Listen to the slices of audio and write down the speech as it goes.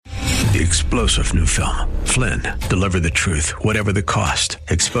The explosive new film, Flynn, deliver the truth, whatever the cost,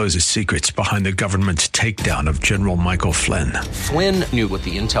 exposes secrets behind the government's takedown of General Michael Flynn. Flynn knew what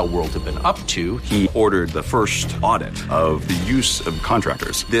the intel world had been up to. He ordered the first audit of the use of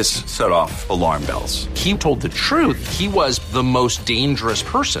contractors. This set off alarm bells. He told the truth. He was the most dangerous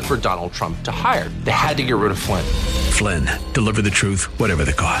person for Donald Trump to hire. They had to get rid of Flynn. Flynn, deliver the truth, whatever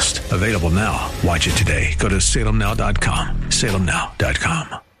the cost. Available now. Watch it today. Go to salemnow.com.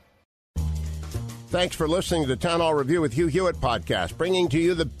 salemnow.com. Thanks for listening to the Town Hall Review with Hugh Hewitt podcast, bringing to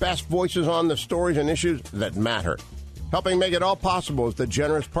you the best voices on the stories and issues that matter. Helping make it all possible is the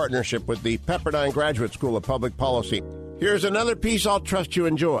generous partnership with the Pepperdine Graduate School of Public Policy. Here's another piece I'll trust you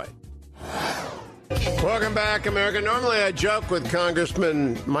enjoy. Welcome back, America. Normally I joke with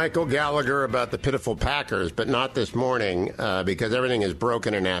Congressman Michael Gallagher about the pitiful Packers, but not this morning because everything is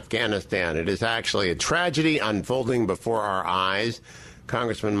broken in Afghanistan. It is actually a tragedy unfolding before our eyes.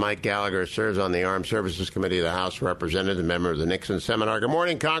 Congressman Mike Gallagher serves on the Armed Services Committee of the House of Representatives, a member of the Nixon Seminar. Good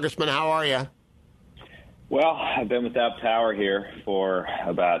morning, Congressman. How are you? Well, I've been without power here for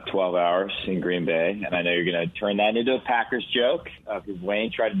about 12 hours in Green Bay, and I know you're going to turn that into a Packers joke because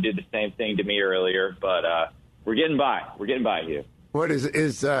Wayne tried to do the same thing to me earlier, but we're getting by. We're getting by, Hugh. What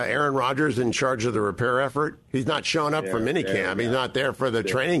is Aaron Rodgers in charge of the repair effort? He's not showing up for minicamp. He's not there for the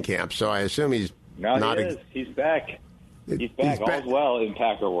training camp, so I assume he's not. He is. He's back. He's back. All's well in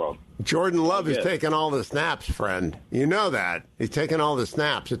Packer world. Jordan Love is taking all the snaps, friend. You know that. He's taking all the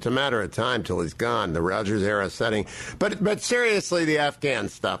snaps. It's a matter of time till he's gone, the Rodgers era setting. But seriously, the Afghan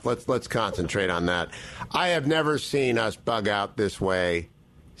stuff, let's concentrate on that. I have never seen us bug out this way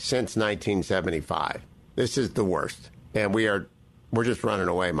since 1975. This is the worst. And we're just running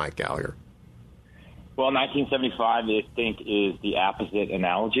away, Mike Gallagher. Well, 1975, I think, is the opposite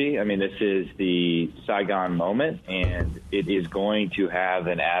analogy. I mean, this is the Saigon moment, and it is going to have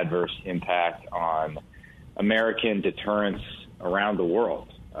an adverse impact on American deterrence around the world.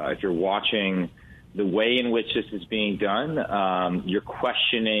 If you're watching the way in which this is being done, you're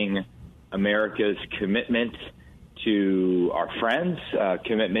questioning America's commitment to our friends,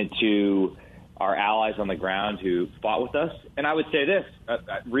 commitment to our allies on the ground who fought with us. And I would say this,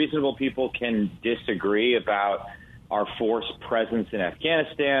 reasonable people can disagree about our forced presence in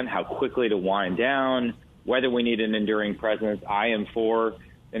Afghanistan, how quickly to wind down, whether we need an enduring presence. I am for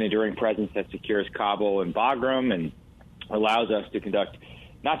an enduring presence that secures Kabul and Bagram and allows us to conduct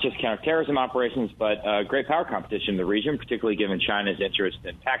not just counterterrorism operations, but great power competition in the region, particularly given China's interest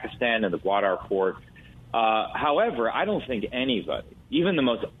in Pakistan and the Gwadar port. However, I don't think anybody, even the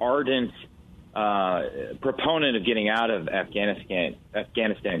most ardent proponent of getting out of Afghanistan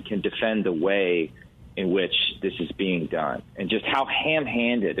can defend the way in which this is being done and just how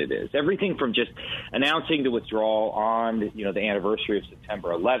ham-handed it is. Everything from just announcing the withdrawal on, the anniversary of September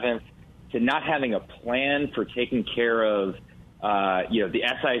 11th to not having a plan for taking care of, the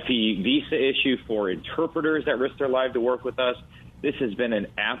SIP visa issue for interpreters that risk their life to work with us. This has been an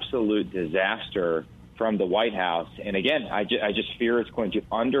absolute disaster from the White House. And again, I just fear it's going to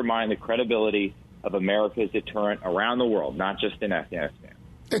undermine the credibility of America's deterrent around the world, not just in Afghanistan.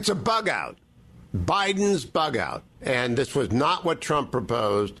 It's a bug out. Biden's bug out. And this was not what Trump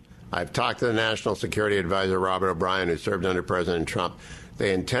proposed. I've talked to the National Security Advisor, Robert O'Brien, who served under President Trump.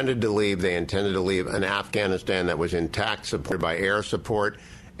 They intended to leave. They intended to leave an Afghanistan that was intact, supported by air support.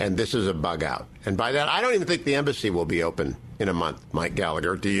 And this is a bug out. And by that, I don't even think the embassy will be open in a month, Mike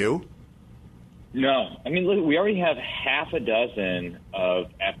Gallagher. Do you? No. I mean, look, we already have half a dozen of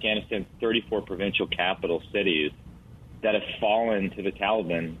Afghanistan's 34 provincial capital cities that have fallen to the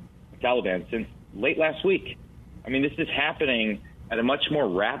Taliban since late last week. I mean, this is happening at a much more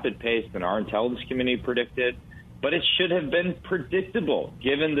rapid pace than our intelligence community predicted, but it should have been predictable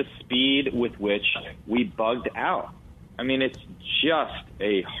given the speed with which we bugged out. I mean, it's just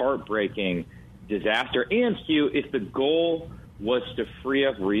a heartbreaking disaster. And, Hugh, if the goal was to free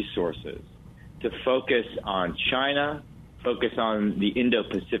up resources, to focus on China, focus on the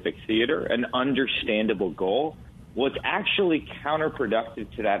Indo-Pacific theater, an understandable goal, well, it's actually counterproductive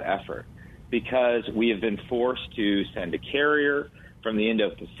to that effort because we have been forced to send a carrier from the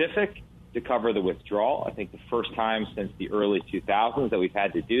Indo-Pacific to cover the withdrawal. I think the first time since the early 2000s that we've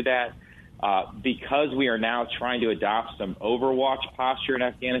had to do that. Because we are now trying to adopt some overwatch posture in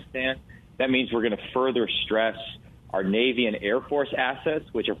Afghanistan, that means we're going to further stress our Navy and Air Force assets,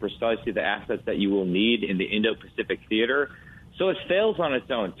 which are precisely the assets that you will need in the Indo-Pacific theater. So it fails on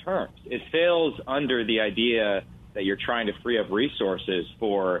its own terms. It fails under the idea that you're trying to free up resources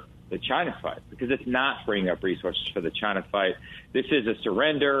for the China fight, because it's not freeing up resources for the China fight. This is a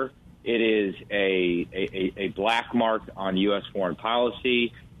surrender. It is a black mark on U.S. foreign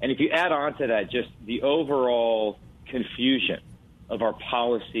policy. And if you add on to that just the overall confusion of our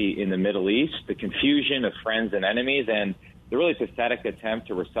policy in the Middle East, the confusion of friends and enemies, and the really pathetic attempt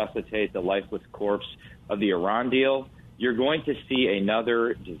to resuscitate the lifeless corpse of the Iran deal, you're going to see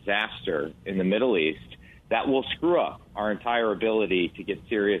another disaster in the Middle East that will screw up our entire ability to get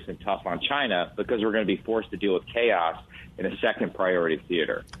serious and tough on China, because we're going to be forced to deal with chaos in a second priority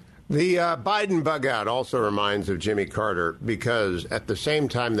theater. The Biden bug out also reminds of Jimmy Carter, because at the same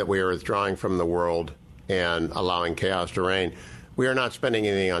time that we are withdrawing from the world and allowing chaos to reign, we are not spending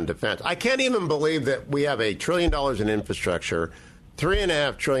anything on defense. I can't even believe that we have $1 trillion in infrastructure,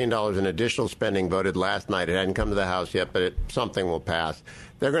 $3.5 trillion in additional spending voted last night. It hadn't come to the House yet, but something will pass.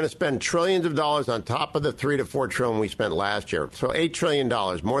 They're going to spend trillions of dollars on top of the $3 to $4 trillion we spent last year. So $8 trillion,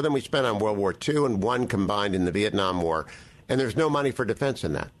 more than we spent on World War II and one combined in the Vietnam War. And there's no money for defense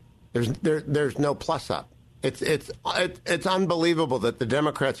in that. There's no plus up. It's unbelievable that the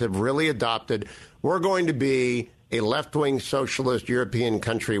Democrats have really adopted, we're going to be a left-wing socialist European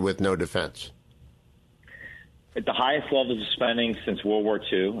country with no defense. At the highest levels of spending since World War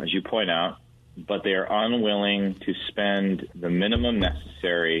II, as you point out, but they are unwilling to spend the minimum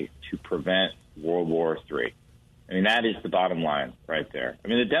necessary to prevent World War III. I mean, that is the bottom line right there. I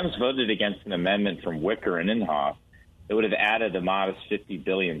mean, the Dems voted against an amendment from Wicker and Inhofe that would have added a modest $50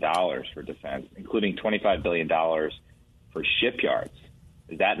 billion for defense, including $25 billion for shipyards.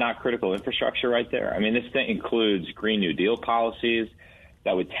 Is that not critical infrastructure right there? I mean, this thing includes Green New Deal policies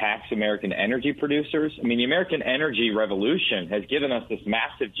that would tax American energy producers. I mean, the American energy revolution has given us this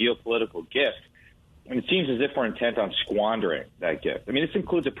massive geopolitical gift, and it seems as if we're intent on squandering that gift. I mean, this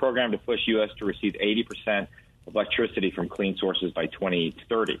includes a program to push U.S. to receive 80% of electricity from clean sources by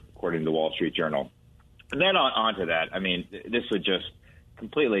 2030, according to the Wall Street Journal. And then on to that, I mean, this would just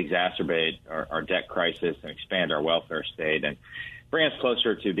completely exacerbate our debt crisis and expand our welfare state and bring us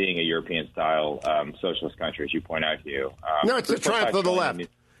closer to being a European-style socialist country, as you point out, Hugh. No, it's a triumph of the left.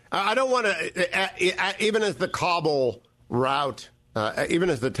 I don't want to, even as the Kabul rout, even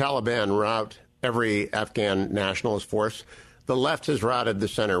as the Taliban rout every Afghan nationalist force, the left has routed the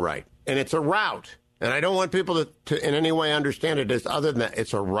center-right. And it's a rout. And I don't want people to in any way understand it as other than that.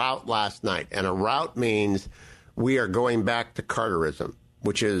 It's a rout last night. And a rout means we are going back to Carterism,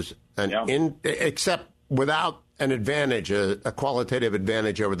 which is except without an advantage, a qualitative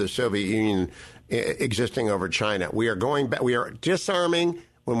advantage over the Soviet Union existing over China. We are going back. We are disarming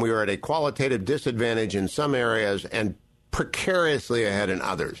when we are at a qualitative disadvantage in some areas and precariously ahead in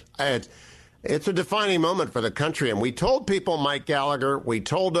others. It's a defining moment for the country. And we told people, Mike Gallagher, we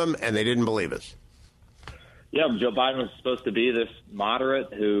told them, and they didn't believe us. Yeah, Joe Biden was supposed to be this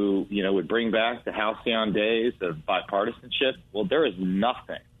moderate who, would bring back the halcyon days of bipartisanship. Well, there is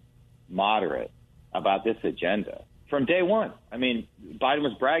nothing moderate about this agenda from day one. I mean, Biden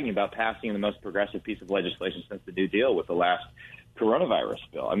was bragging about passing the most progressive piece of legislation since the New Deal with the last coronavirus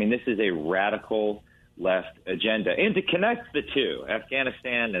bill. I mean, this is a radical left agenda. And to connect the two,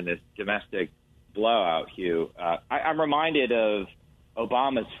 Afghanistan and this domestic blowout, Hugh, I'm reminded of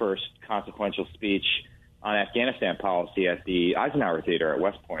Obama's first consequential speech on Afghanistan policy at the Eisenhower Theater at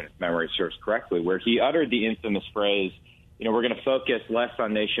West Point, if memory serves correctly, where he uttered the infamous phrase, we're going to focus less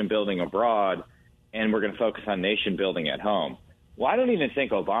on nation building abroad and we're going to focus on nation building at home. Well, I don't even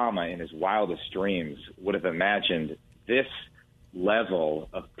think Obama in his wildest dreams would have imagined this level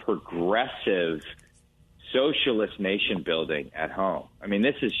of progressive socialist nation building at home. I mean,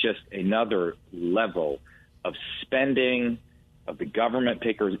 this is just another level of spending, of the government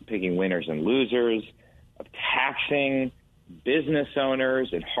picking winners and losers, of taxing business owners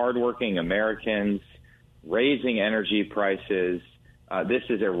and hardworking Americans, raising energy prices. This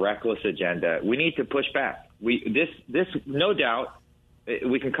is a reckless agenda. We need to push back. This, no doubt,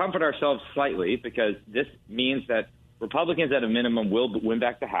 we can comfort ourselves slightly because this means that Republicans at a minimum will win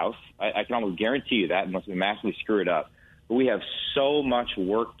back the House. I can almost guarantee you that unless we massively screw it up. But we have so much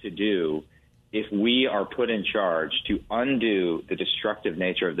work to do if we are put in charge to undo the destructive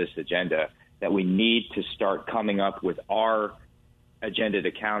nature of this agenda, that we need to start coming up with our agenda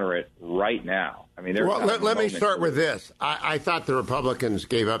to counter it right now. I mean, let me start with this. I thought the Republicans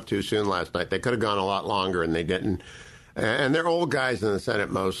gave up too soon last night. They could have gone a lot longer, and they didn't. And they're old guys in the Senate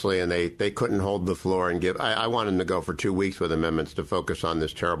mostly, and they couldn't hold the floor and give. I want them to go for 2 weeks with amendments to focus on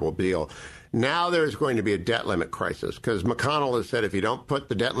this terrible deal. Now there's going to be a debt limit crisis because McConnell has said if you don't put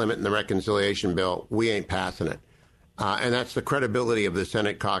the debt limit in the reconciliation bill, we ain't passing it. And that's the credibility of the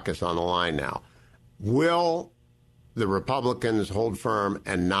Senate caucus on the line now. Will the Republicans hold firm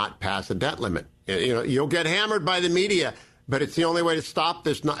and not pass a debt limit? You'll get hammered by the media. but it's the only way to stop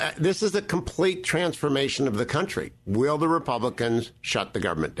this. This is a complete transformation of the country. Will the Republicans shut the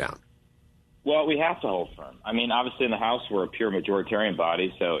government down? Well, we have to hold firm. I mean, obviously in the House, we're a pure majoritarian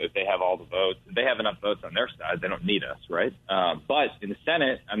body, so if they have all the votes, if they have enough votes on their side, they don't need us, right? But in the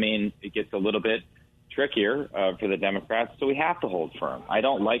Senate, I mean, it gets a little bit trickier for the Democrats, so we have to hold firm. I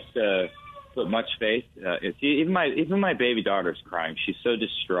don't like to put much faith. Even my baby daughter's crying. She's so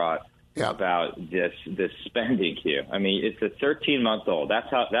distraught about this spending, Hugh. I mean, it's a 13-month-old. That's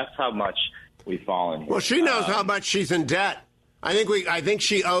how much we've fallen here. Well, she knows how much she's in debt. I think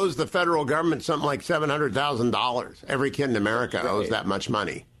she owes the federal government something like $700,000. Every kid in America owes that much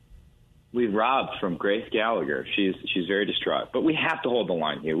money. We robbed from Grace Gallagher. She's very distraught. But we have to hold the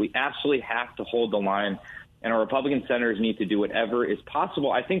line here. We absolutely have to hold the line, and our Republican senators need to do whatever is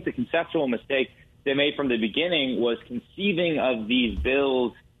possible. I think the conceptual mistake they made from the beginning was conceiving of these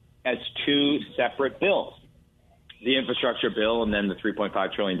bills as two separate bills. The infrastructure bill and then the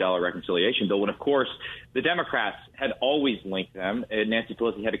 $3.5 trillion reconciliation bill, when, of course, the Democrats had always linked them. Nancy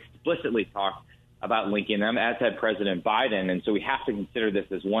Pelosi had explicitly talked about linking them, as had President Biden. And so we have to consider this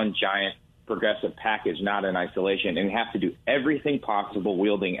as one giant progressive package, not in isolation. And we have to do everything possible,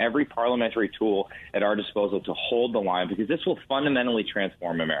 wielding every parliamentary tool at our disposal to hold the line, because this will fundamentally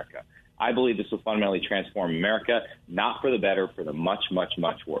transform America. I believe this will fundamentally transform America, not for the better, for the much, much,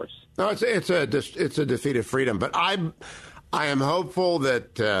 much worse. No, it's a defeat of freedom. But I am hopeful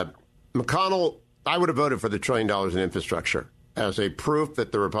that McConnell, I would have voted for the $1 trillion in infrastructure as a proof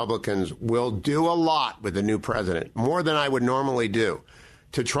that the Republicans will do a lot with the new president, more than I would normally do,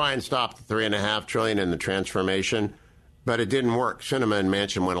 to try and stop the $3.5 trillion in the transformation. But it didn't work. Sinema and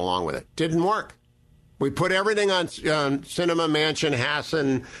Manchin went along with it. Didn't work. We put everything on Sinema, Manchin,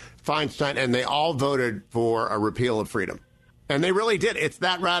 Hassan, Feinstein, and they all voted for a repeal of freedom. And they really did. It's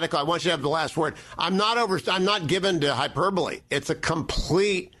that radical. I want you to have the last word. I'm not given to hyperbole. It's a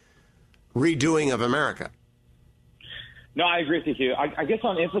complete redoing of America. No, I agree with you. I guess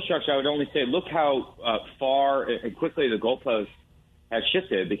on infrastructure, I would only say, look how far and quickly the goalposts have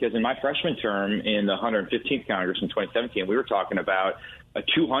shifted, because in my freshman term in the 115th Congress in 2017, we were talking about a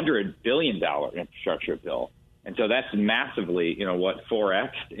 $200 billion infrastructure bill. And so that's massively,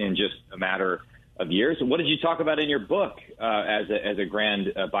 4X'd in just a matter of years. What did you talk about in your book as a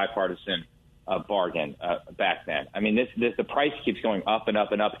grand bipartisan bargain back then? I mean, the price keeps going up and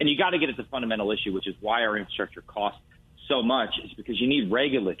up and up. And you got to get at the fundamental issue, which is why our infrastructure costs so much, is because you need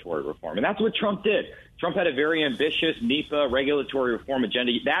regulatory reform. And that's what Trump did. Trump had a very ambitious NEPA regulatory reform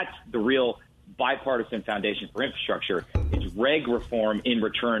agenda. That's the real bipartisan foundation for infrastructure. It's reg reform in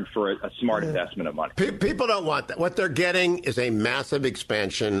return for a smart investment of money. People don't want that. What they're getting is a massive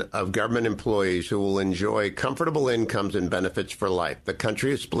expansion of government employees who will enjoy comfortable incomes and benefits for life. The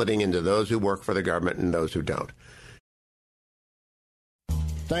country is splitting into those who work for the government and those who don't.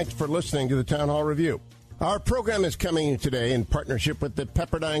 Thanks for listening to the Town Hall Review. Our program is coming today in partnership with the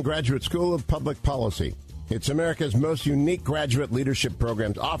Pepperdine Graduate School of Public Policy. It's America's most unique graduate leadership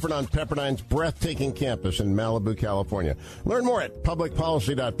programs offered on Pepperdine's breathtaking campus in Malibu, California. Learn more at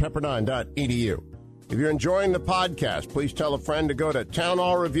publicpolicy.pepperdine.edu. If you're enjoying the podcast, please tell a friend to go to Town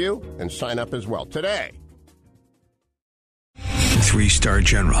Hall Review and sign up as well today. 3-star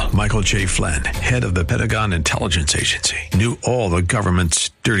General Michael J. Flynn, head of the Pentagon Intelligence Agency, knew all the government's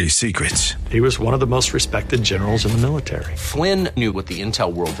dirty secrets. He was one of the most respected generals in the military. Flynn knew what the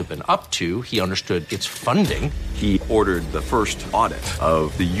intel world had been up to. He understood its funding. He ordered the first audit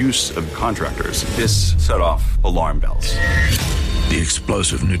of the use of contractors. This set off alarm bells. The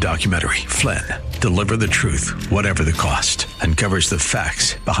explosive new documentary, Flynn, Deliver the Truth, Whatever the Cost, uncovers the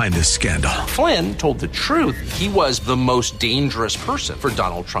facts behind this scandal. Flynn told the truth. He was the most dangerous person for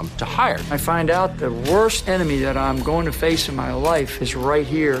Donald Trump to hire. I find out the worst enemy that I'm going to face in my life is right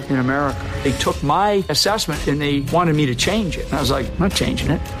here in America. They took my assessment and they wanted me to change it. And I was like, I'm not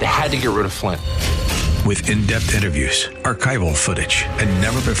changing it. They had to get rid of Flynn. With in-depth interviews, archival footage, and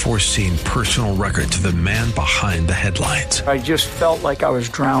never-before-seen personal records of the man behind the headlines. I just felt like I was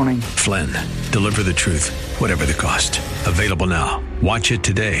drowning. Flynn, Deliver the Truth, Whatever the Cost. Available now. Watch it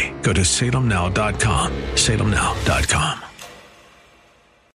today. Go to salemnow.com. salemnow.com.